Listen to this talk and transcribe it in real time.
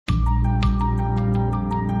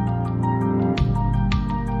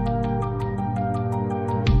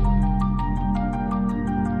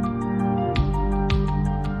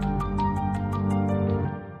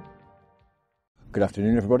Good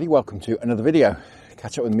afternoon everybody, welcome to another video.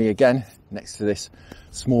 Catch up with me again next to this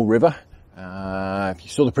small river. If you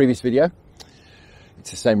saw the previous video,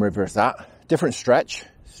 it's the same river as that. Different stretch.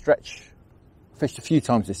 Fished a few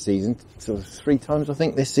times this season, sort of 3 times I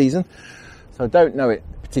think this season. So I don't know it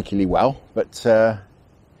particularly well, but it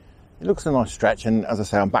looks a nice stretch. And as I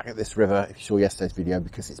say, I'm back at this river, if you saw yesterday's video,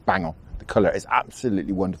 because it's bang on. The colour is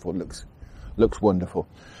absolutely wonderful, it looks wonderful.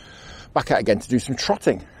 Back out again to do some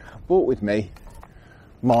trotting. I brought with me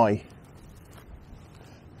my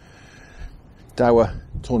Daiwa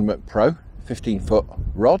Tournament Pro 15-foot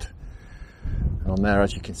rod. And on there,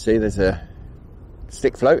 as you can see, there's a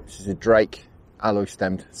stick float. This is a Drake alloy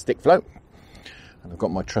stemmed stick float. And I've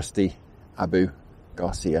got my trusty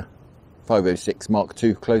Garcia 506 Mark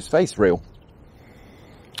II closed face reel.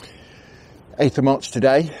 8th of March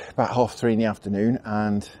today, about 3:30 in the afternoon,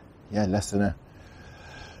 and yeah, less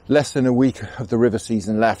than a week of the river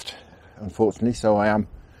season left, unfortunately, so I am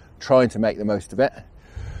trying to make the most of it.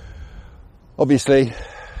 Obviously,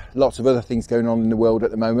 lots of other things going on in the world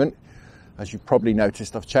at the moment. As you've probably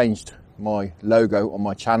noticed, I've changed my logo on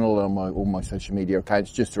my channel and on all my social media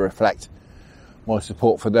accounts just to reflect my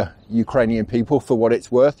support for the Ukrainian people, for what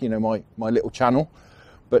it's worth, you know, my little channel.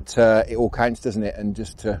 But it all counts, doesn't it? And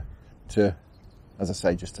just to as I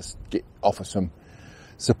say, just to offer some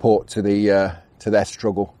support to their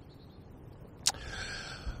struggle.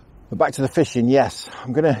 But back to the fishing, yes,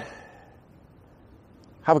 I'm going to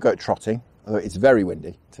have a go at trotting, although it's very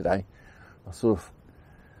windy today. I'll sort of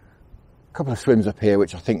a couple of swims up here,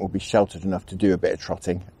 which I think will be sheltered enough to do a bit of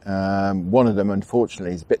trotting. One of them,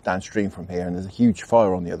 unfortunately, is a bit downstream from here, and there's a huge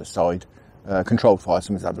fire on the other side, controlled fire.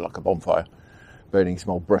 Someone's had like a bonfire, burning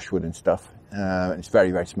some old brushwood and stuff. And it's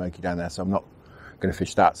very, very smoky down there, so I'm not going to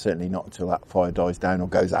fish that, certainly not until that fire dies down or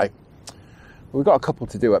goes out. But we've got a couple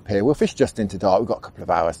to do up here. We'll fish just into dark. We've got a couple of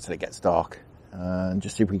hours till it gets dark, and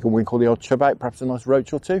just see if we can winkle the odd chub out, perhaps a nice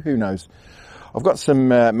roach or two, who knows. I've got some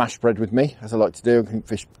mashed bread with me, as I like to do. I can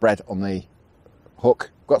fish bread on the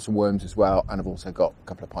hook. I've got some worms as well, and I've also got a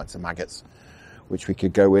couple of pints of maggots, which we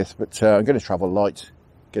could go with. But I'm going to travel light,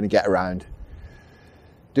 going to get around,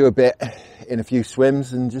 do a bit in a few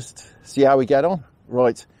swims, and just see how we get on.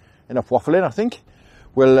 Right, enough waffling, I think.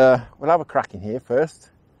 We'll have a crack in here first,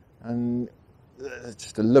 and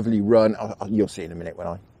just a lovely run. You'll see in a minute when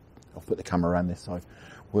I'll put the camera around this side.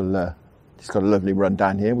 We'll just got a lovely run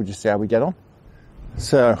down here. We'll just see how we get on.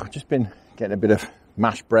 So I've just been getting a bit of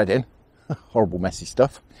mashed bread in. Horrible messy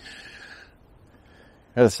stuff.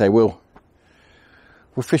 As I say, we'll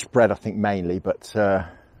fish bread, I think, mainly, but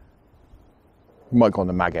we might go on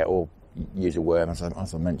the maggot or use a worm, as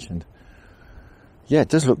I mentioned. Yeah, it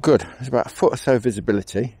does look good. There's about a foot or so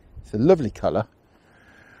visibility. It's a lovely colour.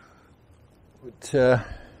 But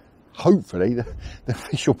hopefully the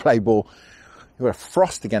fish will play ball. We had a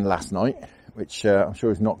frost again last night, which I'm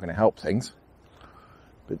sure is not going to help things.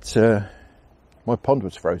 But my pond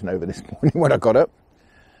was frozen over this morning when I got up.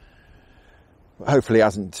 But hopefully it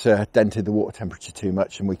hasn't dented the water temperature too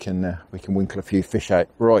much, and we can winkle a few fish out.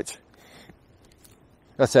 Right.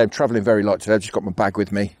 As I say, I'm travelling very light today. I've just got my bag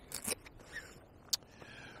with me.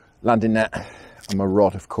 Landing net and my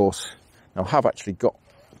rod, of course. Now I have actually got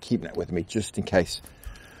a keep net with me, just in case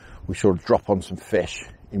we sort of drop on some fish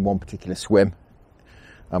in one particular swim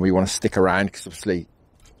and we want to stick around, because obviously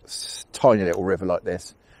a tiny little river like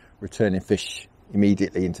this, returning fish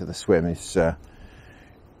immediately into the swim is going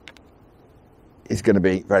to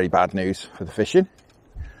be very bad news for the fishing.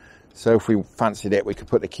 So if we fancied it, we could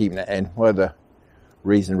put the keep net in. Well, the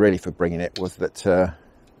reason really for bringing it was that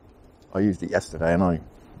I used it yesterday and I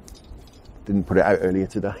didn't put it out earlier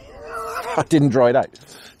today. I didn't dry it out,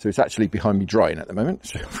 so it's actually behind me drying at the moment.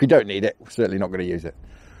 So if we don't need it, we're certainly not going to use it.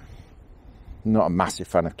 Not a massive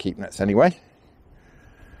fan of keep nets anyway.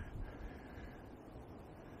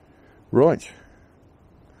 Right.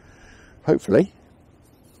 Hopefully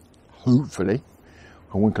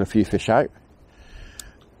I'll winkle a few fish out.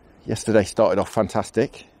 Yesterday started off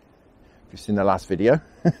fantastic. If you've seen the last video,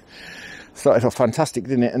 started off fantastic,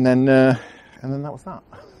 didn't it? And then that was that.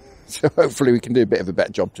 So hopefully we can do a bit of a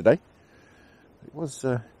better job today. It was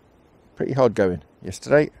pretty hard going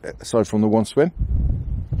yesterday, aside from the one swim.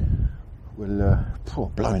 We'll,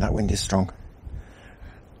 blowing that wind is strong.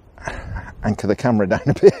 Anchor the camera down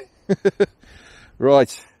a bit. Right,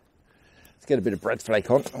 let's get a bit of bread flake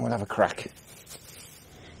on and we'll have a crack.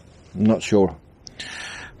 I'm not sure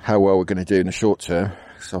how well we're going to do in the short term.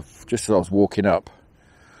 So just as I was walking up,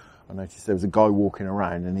 I noticed there was a guy walking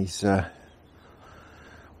around, and he's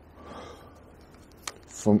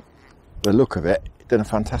from the look of it, done a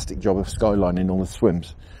fantastic job of skylining all the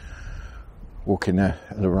swims. walking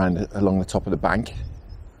around along the top of the bank.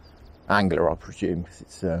 Angler, I presume, because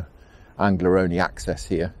it's angler only access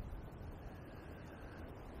here.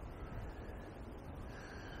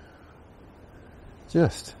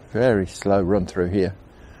 Just very slow run through here.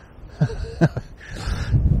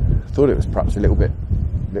 Thought it was perhaps a little bit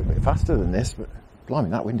faster than this, but blimey,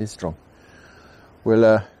 that wind is strong.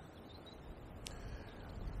 We'll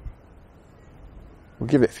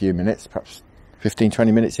give it a few minutes, perhaps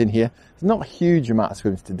 15-20 minutes in here. There's not a huge amount of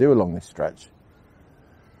swims to do along this stretch,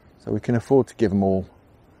 so we can afford to give them all,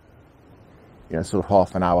 you know, sort of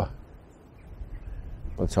half an hour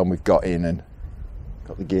by the time we've got in and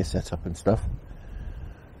got the gear set up and stuff.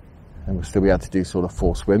 And we'll still be able to do sort of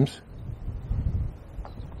 4 swims.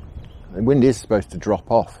 The wind is supposed to drop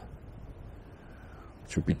off,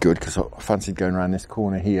 which would be good, because I fancied going around this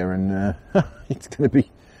corner here, and it's going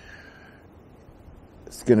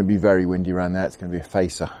to be very windy around there. It's going to be a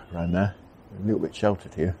facer around there. A little bit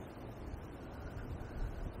sheltered here.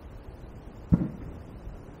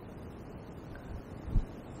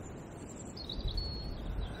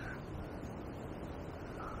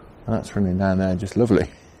 And that's running down there just lovely.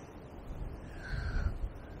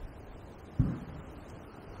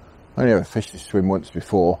 I only ever fished this swim once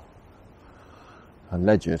before, a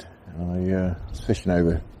ledgered, and I was fishing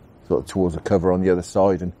over sort of towards the cover on the other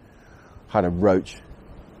side and had a roach.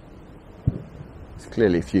 There's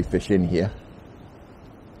clearly a few fish in here.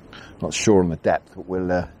 Not sure on the depth, but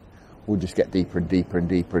we'll just get deeper and deeper and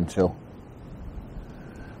deeper until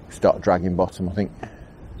we start dragging bottom, I think.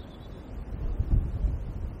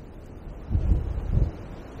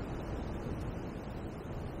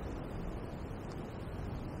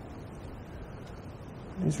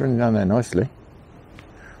 He's running down there nicely.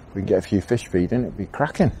 If we can get a few fish feeding, it'd be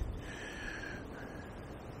cracking.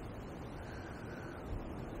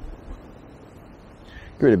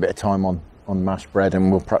 Give it a bit of time on mashed bread,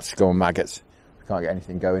 and we'll perhaps go on maggots. We can't get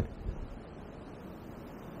anything going.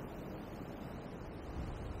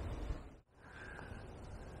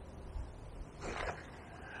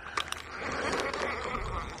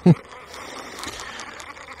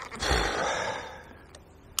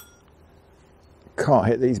 Can't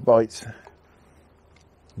hit these bites.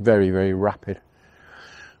 Very, very rapid,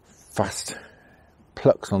 fast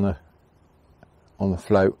plucks on the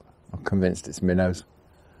float. I'm convinced it's minnows,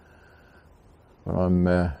 but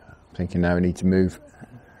I'm thinking now we need to move.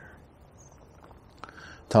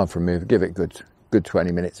 Time for a move. Give it good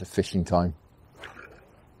 20 minutes of fishing time.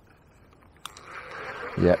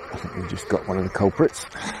 Yep, I think we've just got one of the culprits.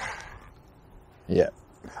 Yep,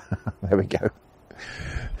 there we go.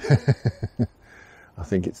 I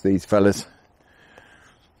think it's these fellas.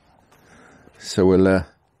 So we'll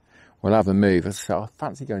have a move. So I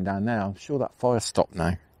fancy going down there. I'm sure that fire stopped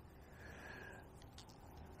now.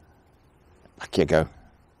 Back you go.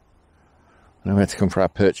 I know where to come for our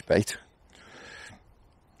perch bait.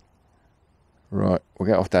 Right, we'll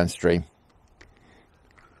get off downstream.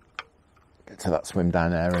 Get to that swim down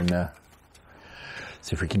there and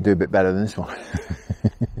see if we can do a bit better than this one.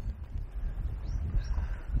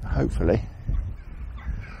 Hopefully.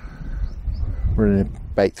 Running a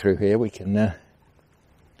bait through here, we can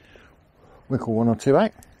wickle 1 or 2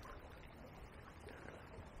 out.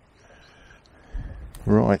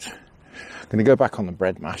 Right, I'm going to go back on the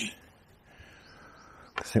bread mash.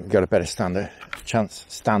 I think we've got a better stand a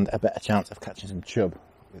better chance of catching some chub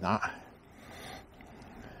with that.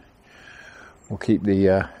 We'll keep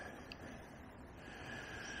the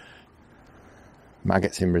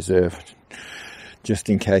maggots in reserve just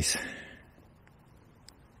in case.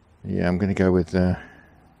 Yeah, I'm going to go with the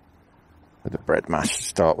bread mash to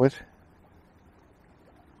start with.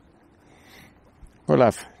 We'll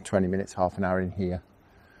have 20 minutes, half an hour in here.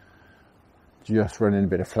 Just running a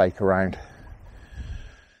bit of flake around.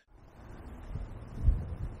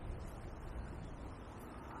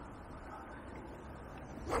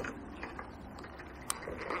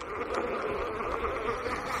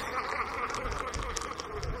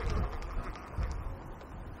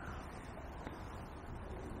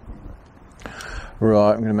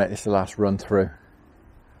 Right, I'm going to make this the last run through.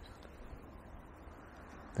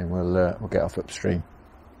 Then we'll get off upstream.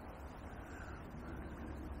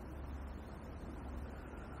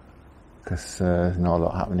 Because there's not a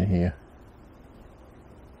lot happening here.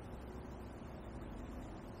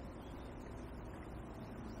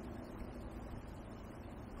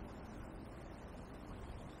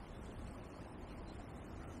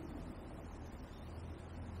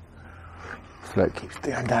 Float keeps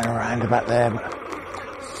going down around about there, but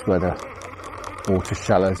it's where the water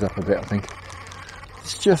shallows up a bit, I think.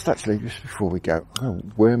 It's just actually, just before we go, I've got a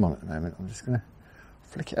worm on at the moment. I'm just going to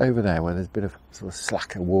flick it over there where there's a bit of sort of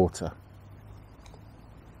slacker water.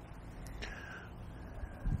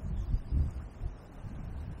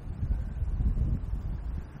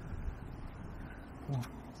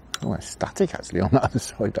 Oh, it's static actually on that other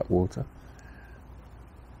side, that water.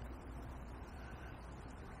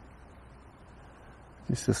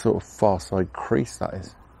 Just a sort of far side crease, that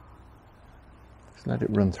is. Just let it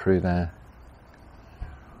run through there.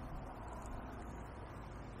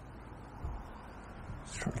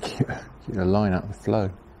 Just trying to keep the line out of the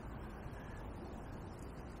flow.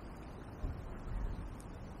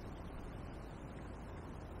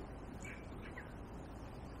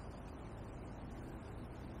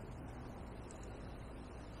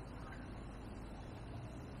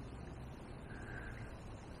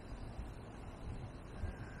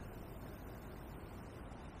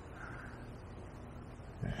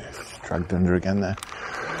 Dragged under again there.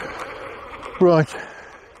 Right.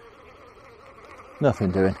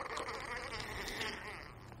 Nothing doing.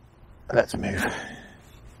 Let's move.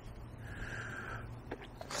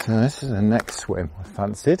 So this is the next swim I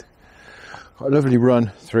fancied. Got a lovely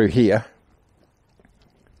run through here.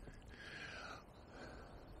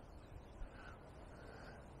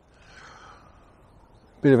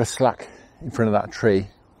 Bit of a slack in front of that tree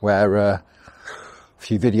where a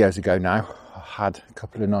few videos ago now I had a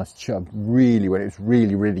couple of nice chub, really when it was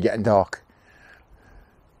really getting dark.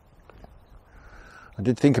 I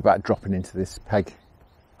did think about dropping into this peg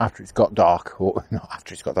after it's got dark, or not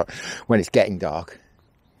after it's got dark, when it's getting dark,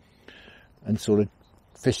 and sort of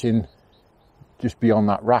fishing just beyond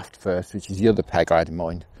that raft first, which is the other peg I had in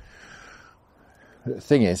mind. But the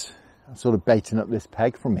thing is, I'm sort of baiting up this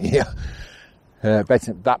peg from here,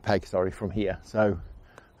 baiting up that peg, sorry, from here, so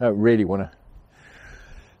I don't really want to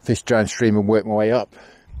fish downstream and work my way up.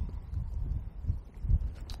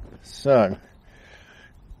 So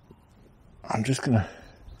I'm just going to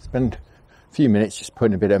spend a few minutes just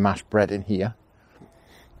putting a bit of mashed bread in here.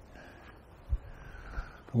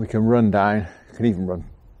 And we can run down, we can even run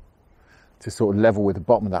to sort of level with the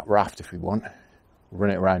bottom of that raft if we want. Run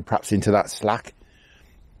it around perhaps into that slack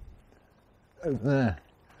over there.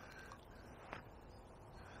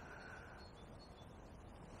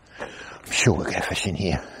 I'm sure we'll get a fish in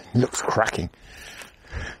here. It looks cracking.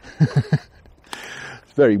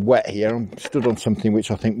 It's very wet here. I'm stood on something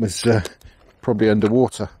which I think was probably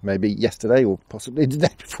underwater, maybe yesterday or possibly the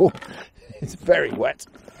day before. It's very wet.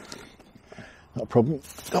 Not a problem.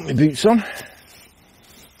 Got my boots on.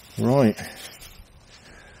 Right.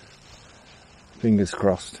 Fingers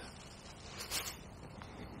crossed.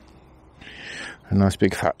 A nice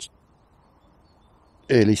big fat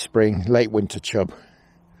early spring, late winter chub.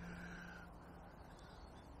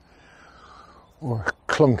 Or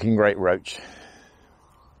a clunking great roach.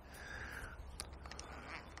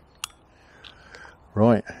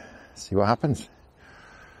 Right, see what happens.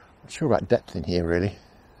 Not sure about depth in here really.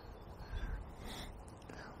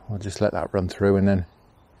 I'll just let that run through and then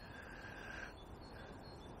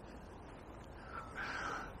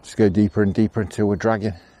just go deeper and deeper until we're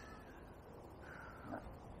dragging.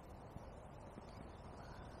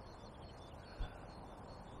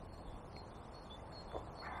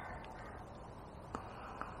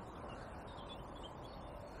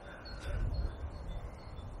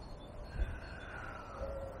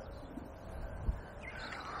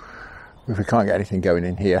 If we can't get anything going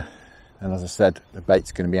in here, and as I said, the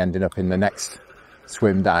bait's going to be ending up in the next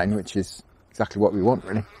swim down, which is exactly what we want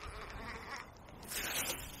really.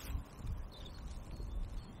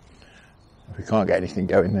 If we can't get anything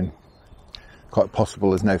going, then quite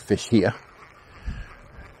possible there's no fish here.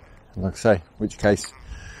 And like I say, in which case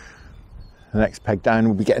the next peg down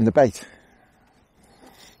will be getting the bait.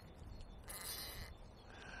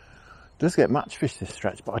 It does get match fish this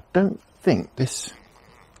stretch, but I don't think these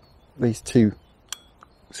two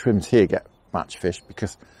swims here get match fish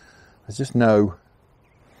because there's just no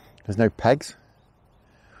pegs.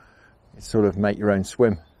 It's sort of make your own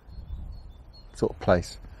swim sort of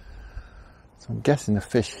place. So I'm guessing the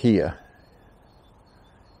fish here,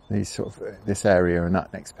 these sort of this area and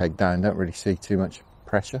that next peg down, don't really see too much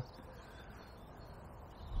pressure.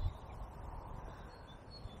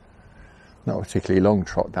 Not a particularly long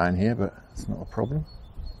trot down here, but it's not a problem.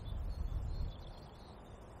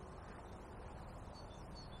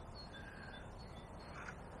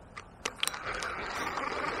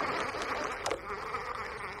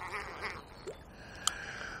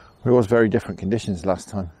 It was very different conditions last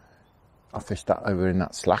time. I fished that over in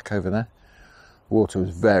that slack over there. Water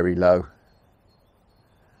was very low.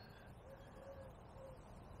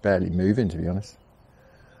 Barely moving, to be honest.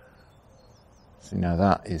 So now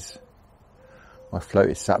that is, my float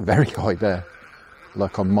is sat very high there.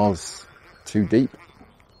 like on Moz too deep.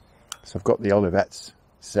 So I've got the olivettes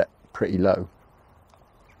set pretty low.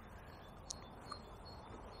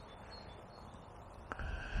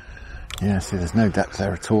 Yeah, see, there's no depth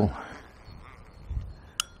there at all.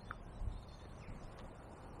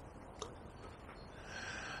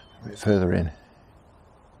 A bit further in.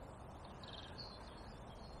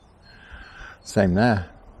 Same there,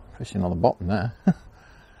 fishing on the bottom there. Not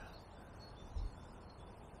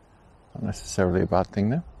necessarily a bad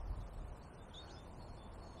thing though.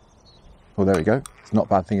 Oh, there we go. It's not a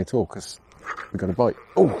bad thing at all because we got a bite.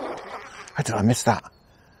 Oh, how did I miss that?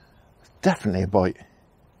 Definitely a bite.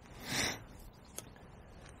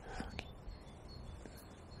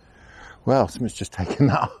 Well, something's just taken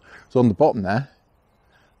that. It's on the bottom there.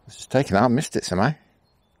 It's just taken that. I missed it somehow.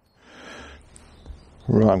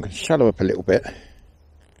 Right, I'm going to shallow up a little bit.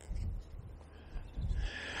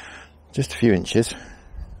 Just a few inches.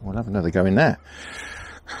 We'll have another go in there.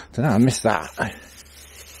 Don't know, I missed that.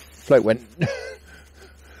 Float went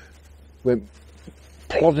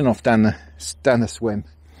plodding off down the swim.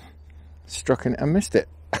 Struck in it and missed it.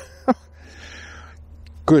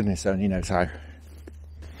 Goodness only knows how.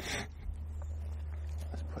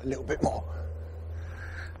 Let's put a little bit more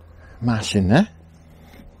mash in there.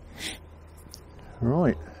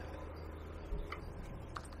 Right.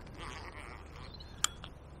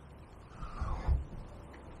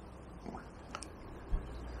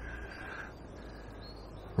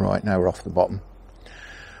 Right, now we're off the bottom.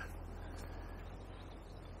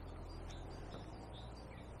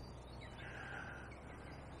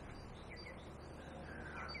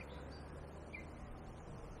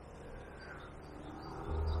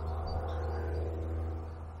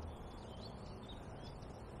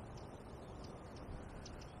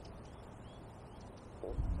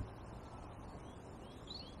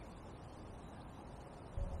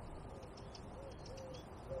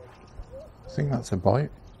 I think that's a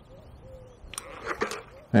bite.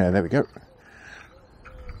 Yeah, there we go.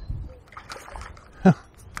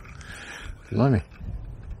 Blimey.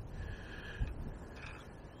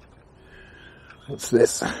 What's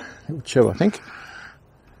this? Little Chub, I think.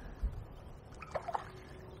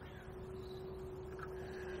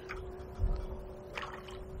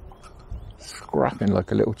 Scrapping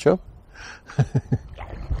like a little Chub.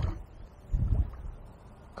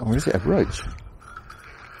 Or is it a Roach?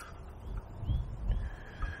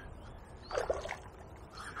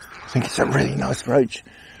 I think it's a really nice Roach.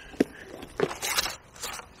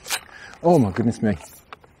 Oh my goodness me.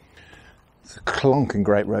 It's a clonking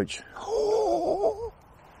great Roach.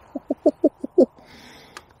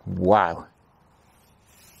 Wow.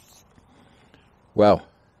 Well,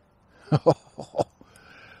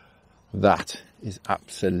 that is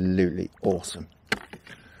absolutely awesome.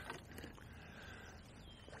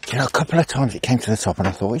 You know, a couple of times it came to the top and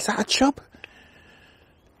I thought, is that a Chub?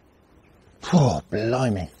 Oh,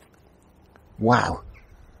 blimey. Wow.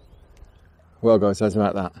 Well, guys, how's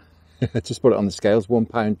about that? Just put it on the scales,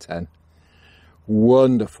 £1.10.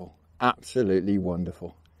 Wonderful. Absolutely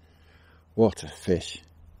wonderful. What a fish.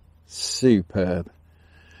 Superb.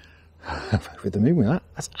 With the moon with that,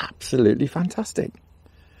 that's absolutely fantastic.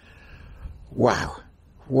 Wow.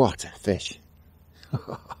 What a fish.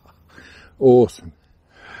 Awesome.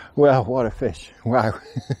 Well, what a fish. Wow.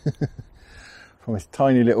 From this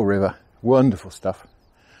tiny little river. Wonderful stuff.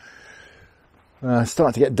 It's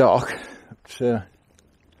starting to get dark, but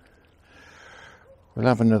we'll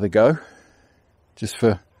have another go, just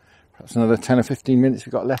for perhaps another 10 or 15 minutes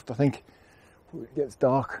we've got left, I think, before it gets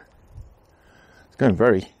dark. It's going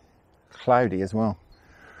very cloudy as well.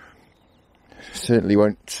 Certainly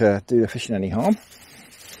won't do the fishing any harm.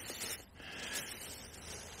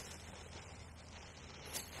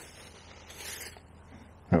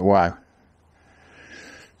 But wow,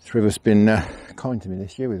 this river's been kind to me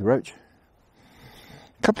this year with Roach.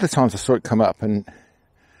 A couple of times I saw it come up and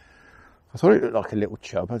I thought it looked like a little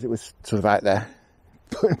Chub as it was sort of out there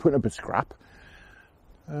putting up a scrap.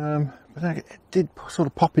 But then it did sort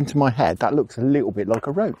of pop into my head. That looks a little bit like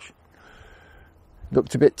a Roach.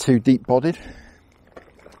 Looked a bit too deep bodied.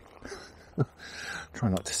 Try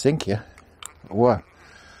not to sink here. Whoa.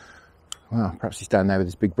 Well, perhaps he's down there with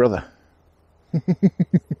his big brother.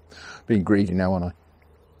 Being greedy now, aren't I?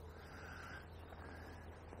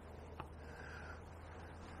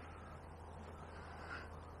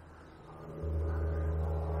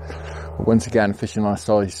 Once again, fishing on a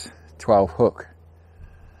size 12 hook.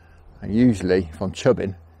 And usually, if I'm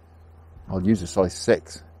chubbing, I'll use a size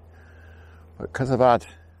 6. But because I've had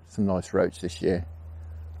some nice roach this year,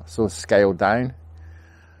 I've sort of scaled down,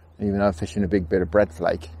 even though I'm fishing a big bit of bread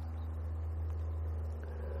flake.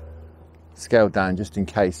 scaled down just in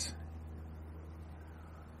case.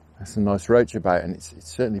 There's some nice roach about, and it's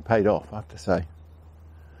certainly paid off, I have to say.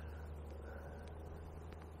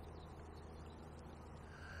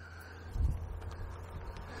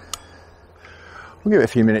 We'll give it a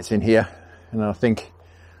few minutes in here, and I think,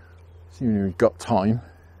 assuming we've got time,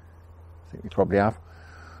 I think we probably have,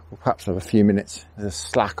 we'll perhaps have a few minutes. There's a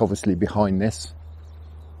slack obviously behind this.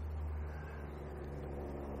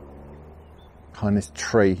 Behind this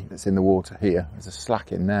tree that's in the water here, there's a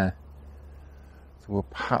slack in there. So we'll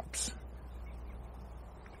perhaps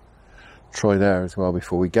try there as well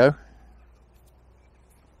before we go.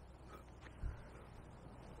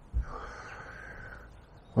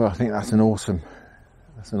 Well, I think that's an awesome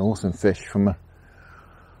fish from a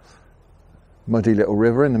muddy little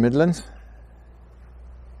river in the Midlands.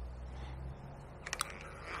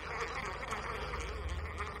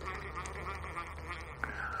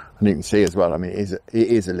 And you can see as well, I mean, it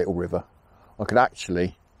is a little river. I could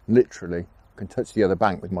actually, literally, I can touch the other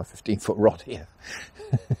bank with my 15-foot rod here.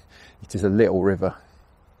 It is a little river.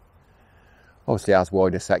 Obviously it has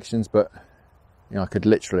wider sections, but you know, I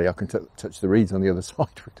can touch the reeds on the other side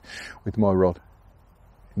with my rod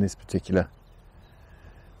in this particular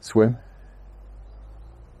swim.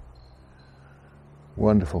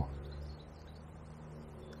 Wonderful.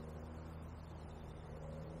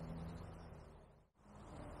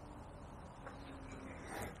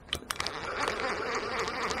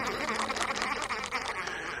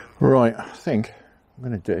 Right, I think I'm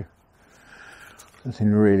going to do,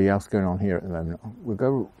 nothing really else going on here at the moment. We'll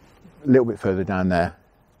go a little bit further down there,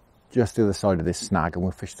 just to the side of this snag, and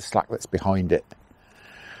we'll fish the slack that's behind it.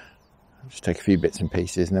 I'll just take a few bits and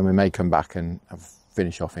pieces, and then we may come back and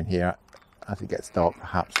finish off in here as it gets dark,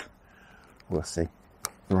 perhaps. We'll see.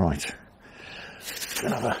 Right,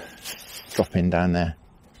 gonna have a drop in down there.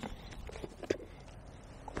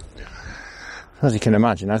 As you can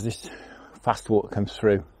imagine, as this fast water comes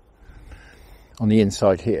through on the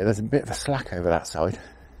inside here, there's a bit of a slack over that side.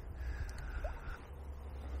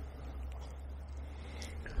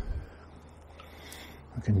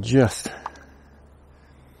 I can just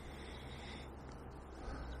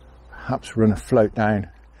perhaps run a float down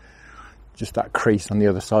just that crease on the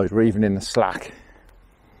other side, or even in the slack.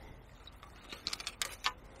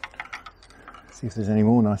 See if there's any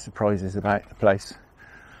more nice surprises about the place.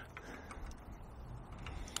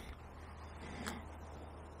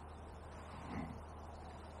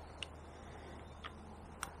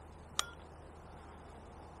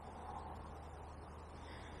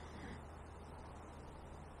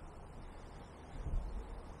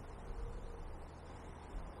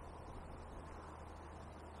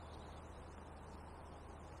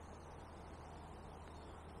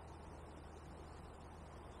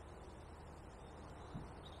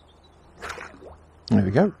 There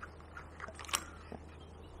we go.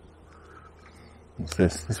 What's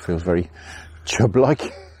this? This feels very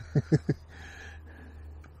chub-like.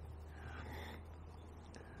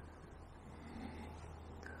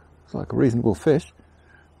 It's like a reasonable fish.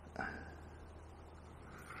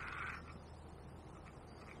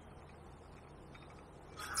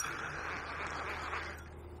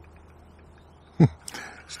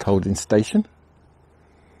 Just holding station.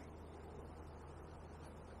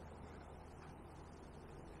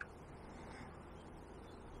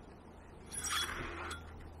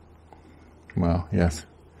 Well, yes.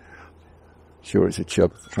 Sure, it's a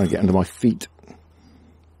chub. Trying to get under my feet.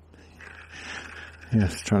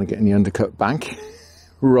 Yes, trying to get in the undercut bank.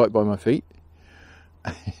 Right by my feet.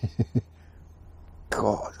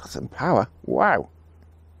 God, got some power. Wow.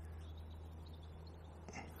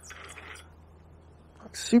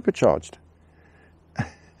 Supercharged.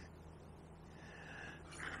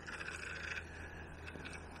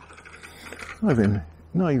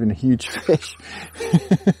 Not even a huge fish.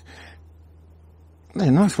 A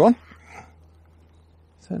nice one.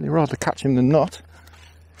 Certainly rather catch him than not.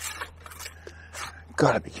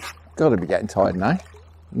 Gotta be getting tired now.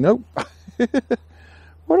 Nope.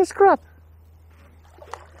 What a scrap.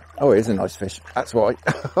 Oh, it is a nice fish. That's why.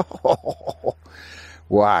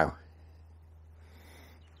 Wow.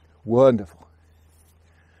 Wonderful.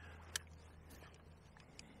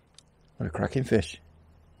 What a cracking fish.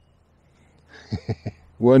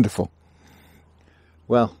 Wonderful.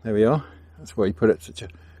 Well, there we are. That's why you put it, such a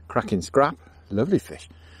cracking scrap. Lovely fish.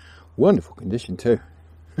 Wonderful condition too.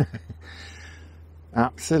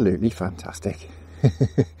 Absolutely fantastic.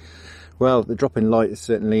 Well, the drop in light has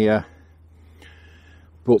certainly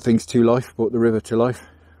brought things to life, brought the river to life.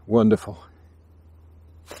 Wonderful.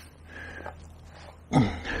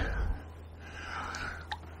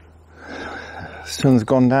 Sun's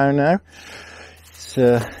gone down now.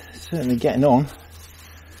 It's certainly getting on.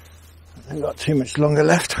 I haven't got too much longer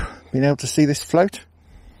left being able to see this float.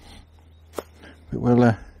 But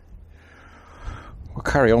we'll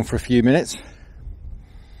carry on for a few minutes.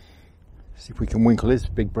 See if we can winkle his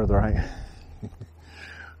big brother out.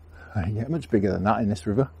 I can get much bigger than that in this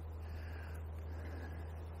river.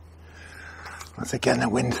 Once again, the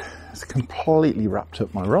wind has completely wrapped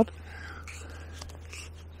up my rod.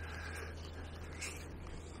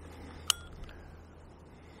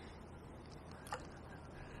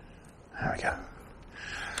 There we go.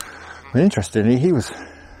 But interestingly, he was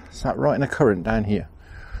sat right in a current down here.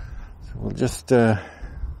 So we'll just let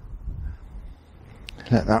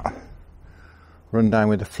that run down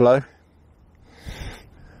with the flow.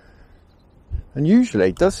 And usually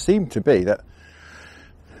it does seem to be that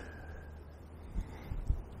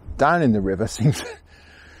down in the river seems,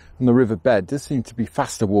 on the river bed, does seem to be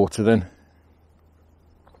faster water than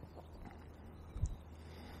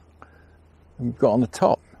we've got on the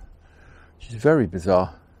top, which is very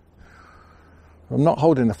bizarre. I'm not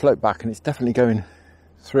holding the float back, and it's definitely going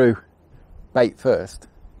through bait first.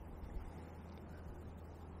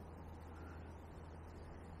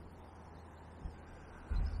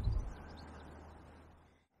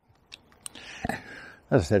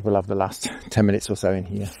 As I said, we'll have the last 10 minutes or so in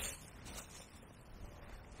here.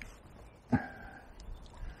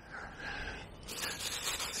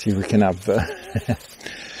 See if we can have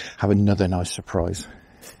have another nice surprise.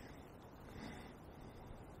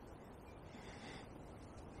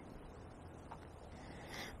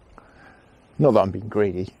 Not that I'm being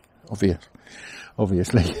greedy,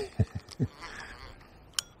 obviously.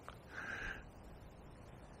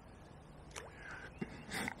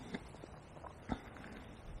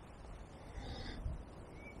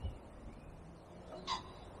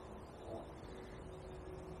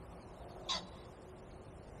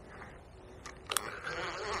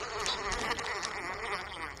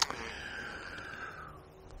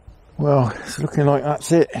 Well, it's looking like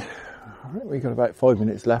that's it. I think we've got about 5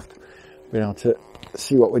 minutes left. Being able to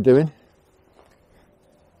see what we're doing.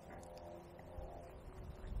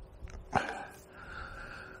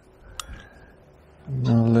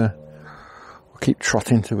 And we'll keep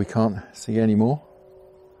trotting till we can't see any more.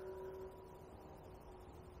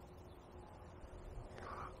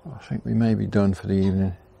 I think we may be done for the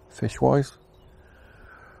evening, fish-wise.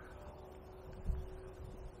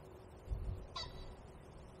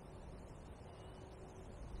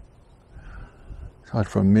 Aside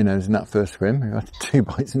from minnows in that first swim, we had 2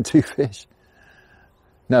 bites and 2 fish.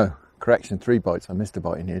 No, correction, 3 bites. I missed a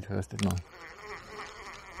bite in here first, didn't I?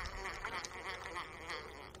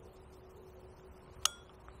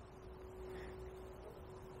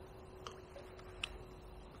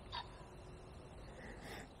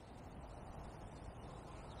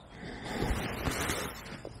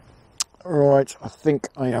 Right, I think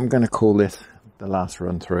I am going to call this the last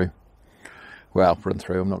run through. Well, run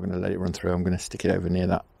through. I'm not going to let it run through. I'm going to stick it over near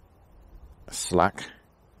that slack.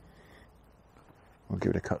 We'll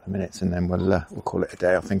give it a couple of minutes and then we'll call it a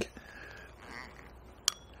day, I think.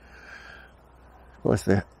 What's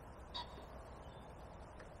the...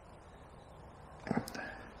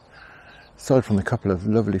 Aside from the couple of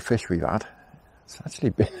lovely fish we've had, it's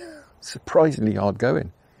actually been surprisingly hard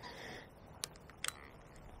going.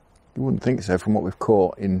 You wouldn't think so from what we've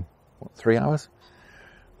caught in, what, 3 hours?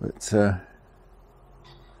 But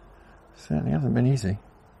certainly hasn't been easy.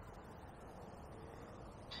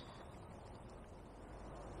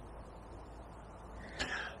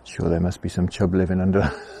 Sure, there must be some chub living under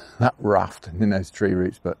that raft and in those tree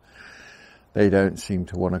roots, but they don't seem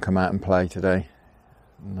to want to come out and play today.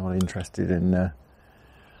 Not interested in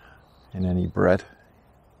any bread.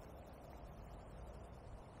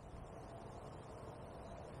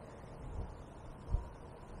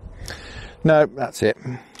 No, that's it.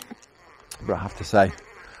 But I have to say,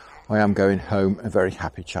 I am going home a very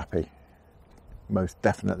happy chappy. Most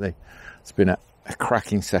definitely. It's been a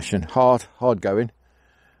cracking session. Hard going,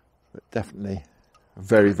 but definitely a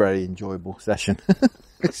very, very enjoyable session.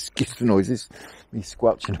 Excuse the noises. Me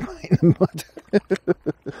squelching about in the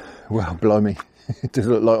mud. Well, blimey. It does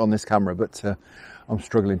look light on this camera, but I'm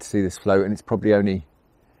struggling to see this float, and it's probably only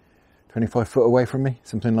 25 foot away from me,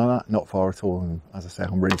 something like that. Not far at all. And as I say,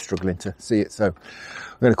 I'm really struggling to see it. So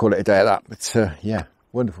I'm going to call it a day at that. But yeah,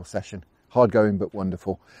 wonderful session. Hard going, but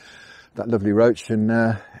wonderful. That lovely roach and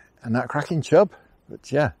that cracking chub.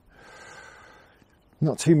 But yeah,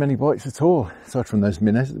 not too many bites at all, aside from those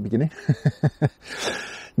minnows at the beginning.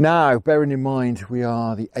 Now, bearing in mind we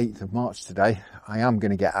are the 8th of March today, I am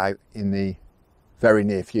going to get out in the very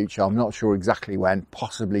near future. I'm not sure exactly when,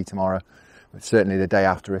 possibly tomorrow, but certainly the day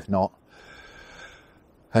after, if not.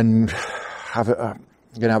 and I'm going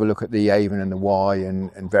to have a look at the Avon and the Wye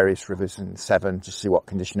and various rivers and Severn, just see what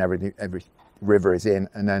condition every river is in,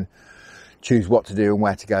 and then choose what to do and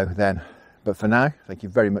where to go then. But for now, thank you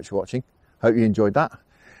very much for watching. Hope you enjoyed that.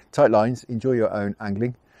 Tight lines, enjoy your own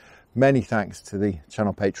angling. Many thanks to the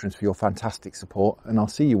channel patrons for your fantastic support, and I'll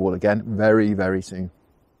see you all again very, very soon.